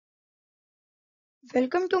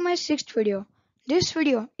Welcome to my sixth video. This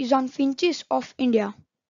video is on Finches of India.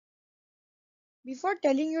 Before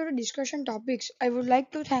telling you the discussion topics, I would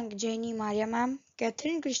like to thank Jaini Maria ma'am,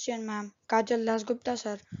 Catherine Christian ma'am, Kajal Dasgupta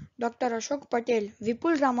sir, Dr. Ashok Patel,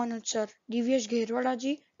 Vipul Ramanuj sir, Divyesh Gherwada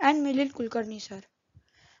ji and Milil Kulkarni sir.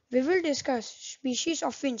 We will discuss species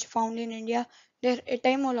of finch found in India, their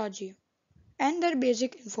etymology and their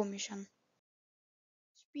basic information.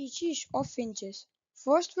 Species of finches.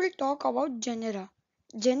 First we'll talk about genera.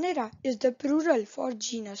 Genera is the plural for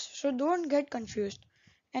genus, so don't get confused.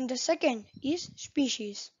 And the second is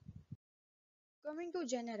species. Coming to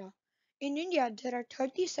genera. In India, there are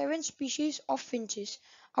 37 species of finches.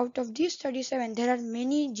 Out of these 37, there are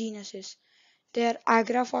many genuses. There are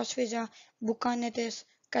Agraphosphisa, Bucanates,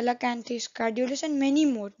 Calacanthus, Carduelis, and many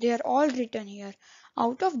more. They are all written here.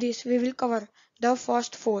 Out of this, we will cover the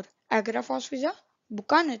first four: Agraphosphisa,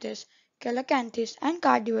 Bucanates, Calacanthus, and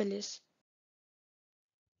Carduelis.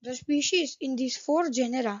 The species in these four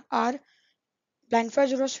genera are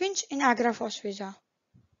Blandford's rosefinch and Agraphosphisa.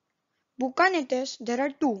 Bucanates, there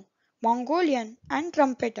are two, Mongolian and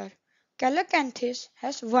Trumpeter. Calacanthus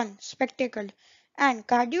has one, spectacled, and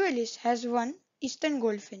Carduelis has one, eastern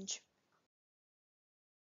goldfinch.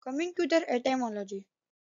 Coming to their etymology.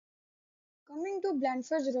 Coming to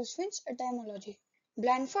Blandford's rosefinch etymology.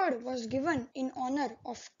 Blandford was given in honor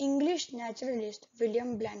of English naturalist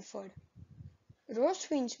William Blandford.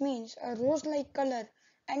 Rosefinch means a rose-like color,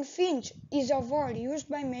 and finch is a word used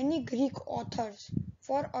by many Greek authors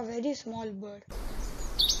for a very small bird.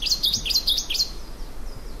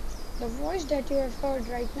 The voice that you have heard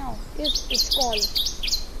right now is its call.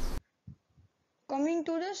 Coming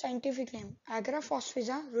to the scientific name,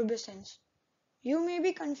 Agraphosphisa rubescens. You may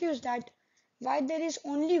be confused that why there is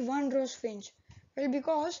only one rose finch. Well,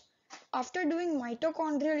 because after doing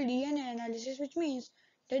mitochondrial DNA analysis, which means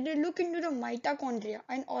that they look into the mitochondria,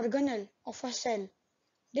 an organelle of a cell,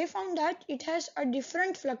 they found that it has a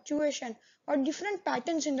different fluctuation or different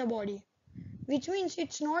patterns in the body, which means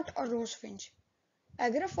it's not a rose finch.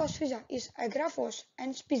 Agraphosphisa is agraphos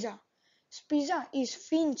and spiza. Spiza is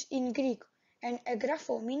finch in Greek and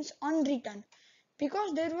agrapho means unwritten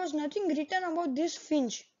because there was nothing written about this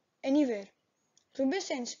finch anywhere.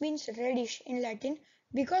 Rubescens means reddish in Latin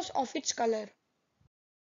because of its color.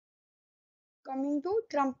 Coming to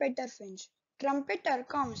trumpeter finch. Trumpeter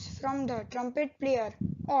comes from the trumpet player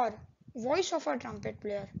or voice of a trumpet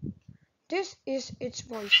player. This is its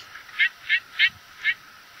voice.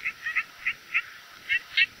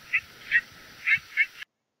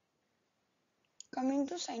 Coming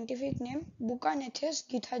to scientific name, Bucanates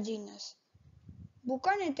githa genus.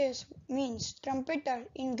 Bucanates means trumpeter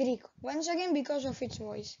in Greek, once again because of its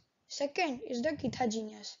voice. Second is the githa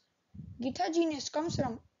genus. Githa genus comes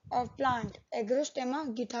from a plant,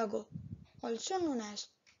 Agrostemma githago, also known as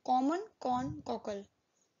common corn cockle.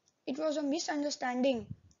 It was a misunderstanding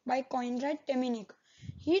by Conrad Temminck.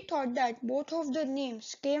 He thought that both of the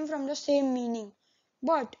names came from the same meaning,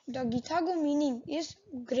 but the githago meaning is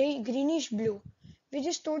greenish blue, which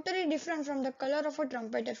is totally different from the color of a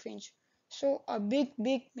trumpeter finch. So a big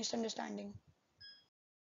misunderstanding.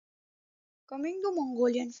 Coming to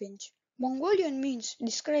Mongolian finch. Mongolian means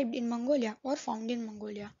described in Mongolia or found in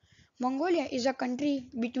Mongolia. Mongolia is a country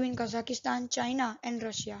between Kazakhstan, China and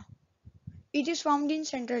Russia. It is found in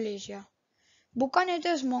Central Asia.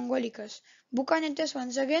 Bucanatus mongolicus. Bucanatus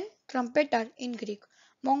once again trumpeter in Greek.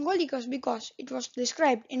 Mongolicus because it was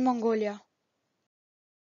described in Mongolia.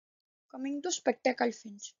 Coming to spectacled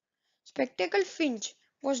finch. Spectacled finch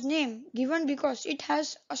was name given because it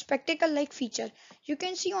has a spectacle-like feature. You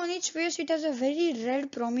can see on its face it has a very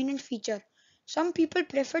red prominent feature. Some people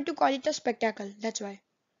prefer to call it a spectacle, that's why.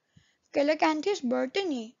 Calacanthus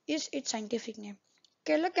burtoni is its scientific name.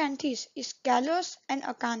 Calacanthus is Kalos and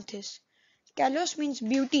Acanthus. Kalos means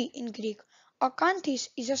beauty in Greek. Acanthus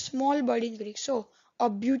is a small bird in Greek, so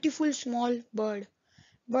a beautiful small bird.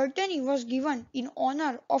 Burtoni was given in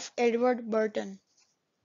honor of Edward Burton.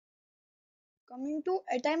 Coming to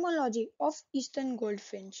etymology of eastern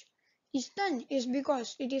goldfinch. Eastern is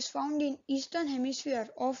because it is found in eastern hemisphere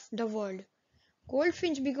of the world.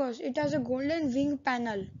 Goldfinch because it has a golden wing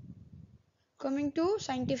panel. Coming to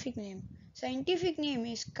scientific name. Scientific name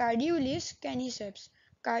is Carduelis caniceps.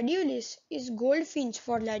 Carduelis is goldfinch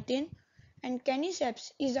for Latin and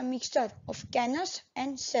caniceps is a mixture of canus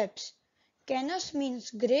and ceps. Canus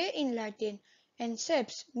means grey in Latin and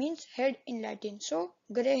ceps means head in Latin, so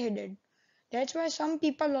grey-headed. That's why some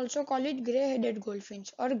people also call it grey-headed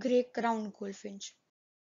goldfinch or grey-crowned goldfinch.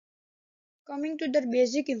 Coming to the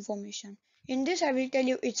basic information. In this I will tell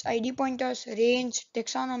you its ID pointers, range,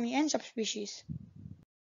 taxonomy and subspecies.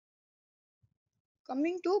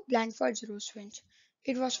 Coming to Blandford's rosefinch,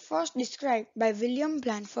 it was first described by William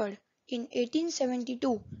Blandford in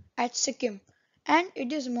 1872 at Sikkim, and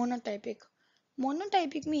it is monotypic.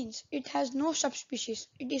 Monotypic means it has no subspecies,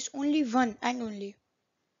 it is only one and only.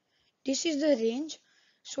 This is the range,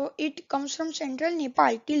 so it comes from central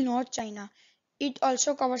Nepal till North China. It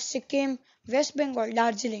also covers Sikkim, West Bengal,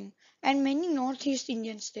 Darjeeling, and many northeast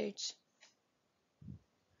Indian states.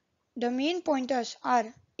 The main pointers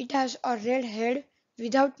are it has a red head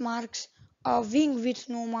without marks, a wing with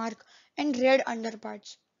no mark, and red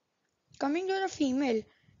underparts. Coming to the female,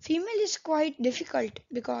 female is quite difficult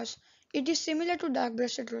because it is similar to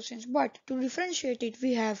dark-breasted robins, but to differentiate it,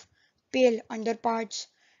 we have pale underparts,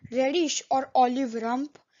 reddish or olive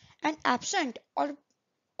rump, and absent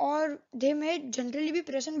or they may generally be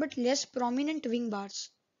present but less prominent wing bars.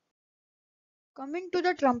 Coming to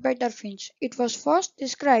the trumpeter finch, it was first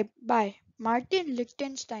described by Martin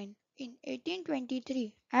Lichtenstein in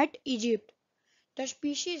 1823 at Egypt. The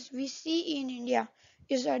species we see in India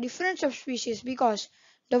is a different subspecies because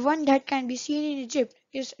the one that can be seen in Egypt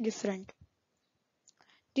is different.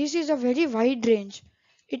 This is a very wide range.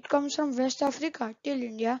 It comes from West Africa till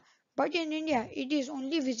India, but in India it is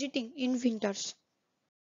only visiting in winters.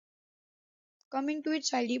 Coming to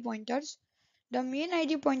its ID pointers, the main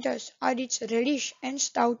ID pointers are its reddish and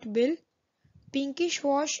stout bill, pinkish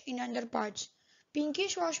wash in underparts.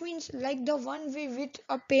 Pinkish wash means like the one we with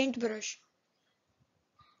a paintbrush.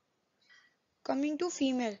 Coming to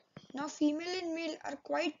female. Now female and male are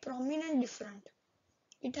quite prominent different.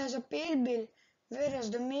 It has a pale bill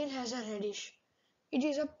whereas the male has a reddish. It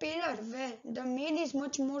is a paler where the male is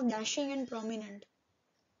much more dashing and prominent.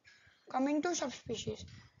 Coming to subspecies.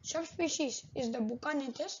 Subspecies is the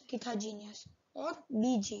Bucanatus githagenus or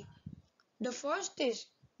BG. The first is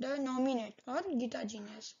the nominate or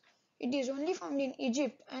githagenus. It is only found in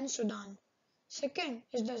Egypt and Sudan. Second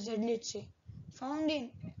is the Zedlitzi, found in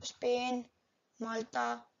Spain,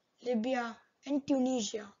 Malta, Libya, and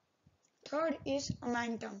Tunisia. Third is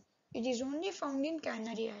Amantum. It is only found in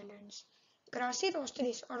Canary Islands.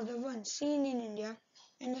 Crassirostris are the ones seen in India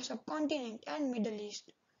and the subcontinent and Middle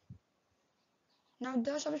East. Now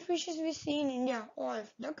the subspecies we see in India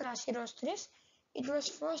of the Crassirostris, it was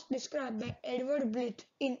first described by Edward Blyth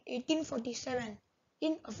in 1847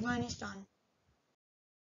 in Afghanistan.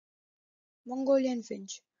 Mongolian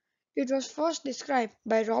finch. It was first described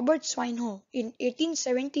by Robert Swinhoe in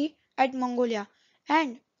 1870 at Mongolia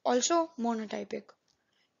and also monotypic.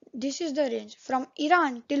 This is the range from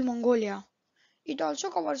Iran till Mongolia. It also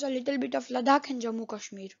covers a little bit of Ladakh and Jammu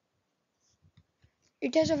Kashmir.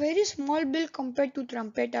 It has a very small bill compared to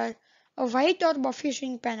trumpeter, a white or buffish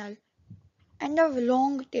wing panel, and a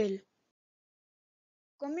long tail.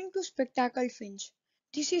 Coming to spectacled finch.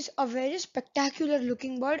 This is a very spectacular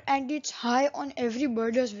looking bird and it's high on every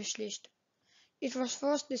birder's wish list. It was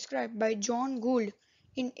first described by John Gould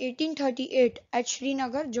in 1838 at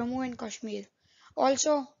Srinagar, Jammu and Kashmir.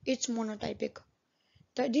 Also, it's monotypic.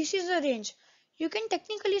 This is the range. You can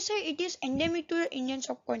technically say it is endemic to the Indian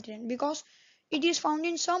subcontinent because it is found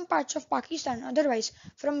in some parts of Pakistan, otherwise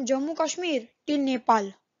from Jammu Kashmir till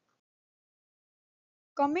Nepal.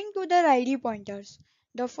 Coming to the ID pointers.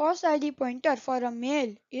 The first ID pointer for a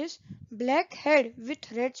male is black head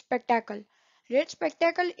with red spectacle. Red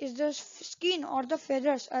spectacle is the skin or the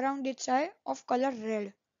feathers around its eye of color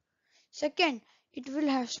red. Second, it will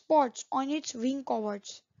have spots on its wing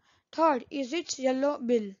coverts. Third is its yellow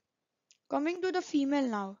bill. Coming to the female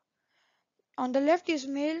now. On the left is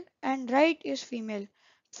male and right is female.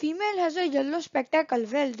 Female has a yellow spectacle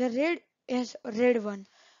while the red is red one.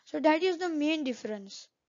 So that is the main difference.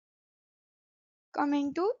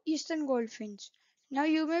 Coming to eastern goldfinch. Now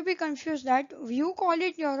you may be confused that you call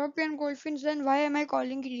it European goldfinch, then why am I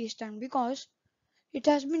calling it eastern? Because it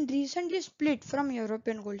has been recently split from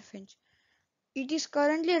European goldfinch. It is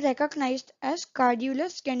currently recognized as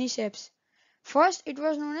Cardulus caniceps. First it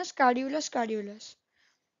was known as Cardulus cardulus.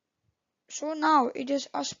 So now it is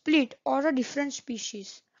a split or a different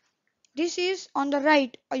species. This is on the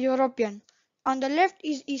right a European. On the left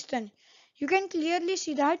is eastern. You can clearly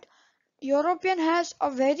see that European has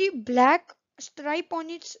a very black stripe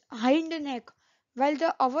on its hind neck, while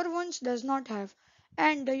the other ones does not have.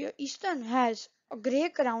 And the Eastern has a grey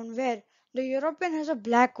crown where the European has a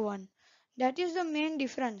black one. That is the main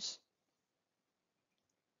difference.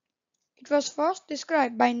 It was first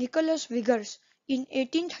described by Nicholas Vigors in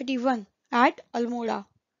 1831 at Almora.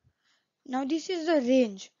 Now this is the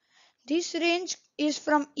range. This range is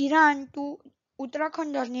from Iran to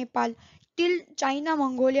Uttarakhand or Nepal till China,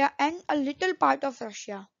 Mongolia and a little part of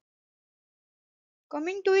Russia.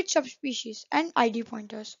 Coming to its subspecies and ID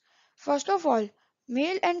pointers. First of all,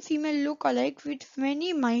 Male and female look alike with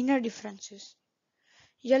many minor differences.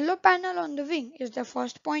 Yellow panel on the wing is the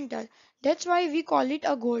first pointer, that's why we call it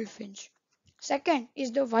a goldfinch. Second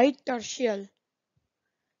is the white tertial.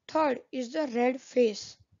 Third is the red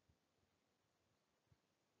face.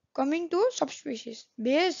 Coming to subspecies,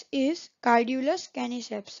 base is Cardulus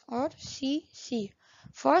caniceps or CC.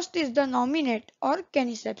 First is the nominate or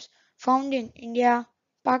caniceps found in India,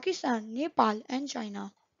 Pakistan, Nepal and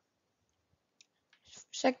China.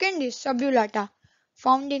 Second is subulata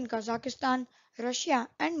found in Kazakhstan, Russia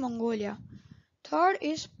and Mongolia. Third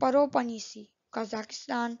is Paropanici,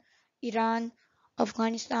 Kazakhstan, Iran,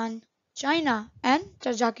 Afghanistan, China and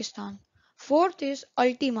Tajikistan. Fourth is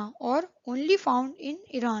Ultima or only found in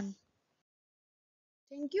Iran.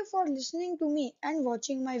 Thank you for listening to me and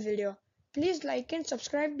watching my video. Please like and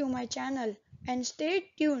subscribe to my channel and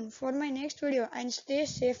stay tuned for my next video and stay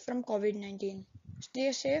safe from COVID-19.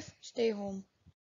 Stay safe, stay home.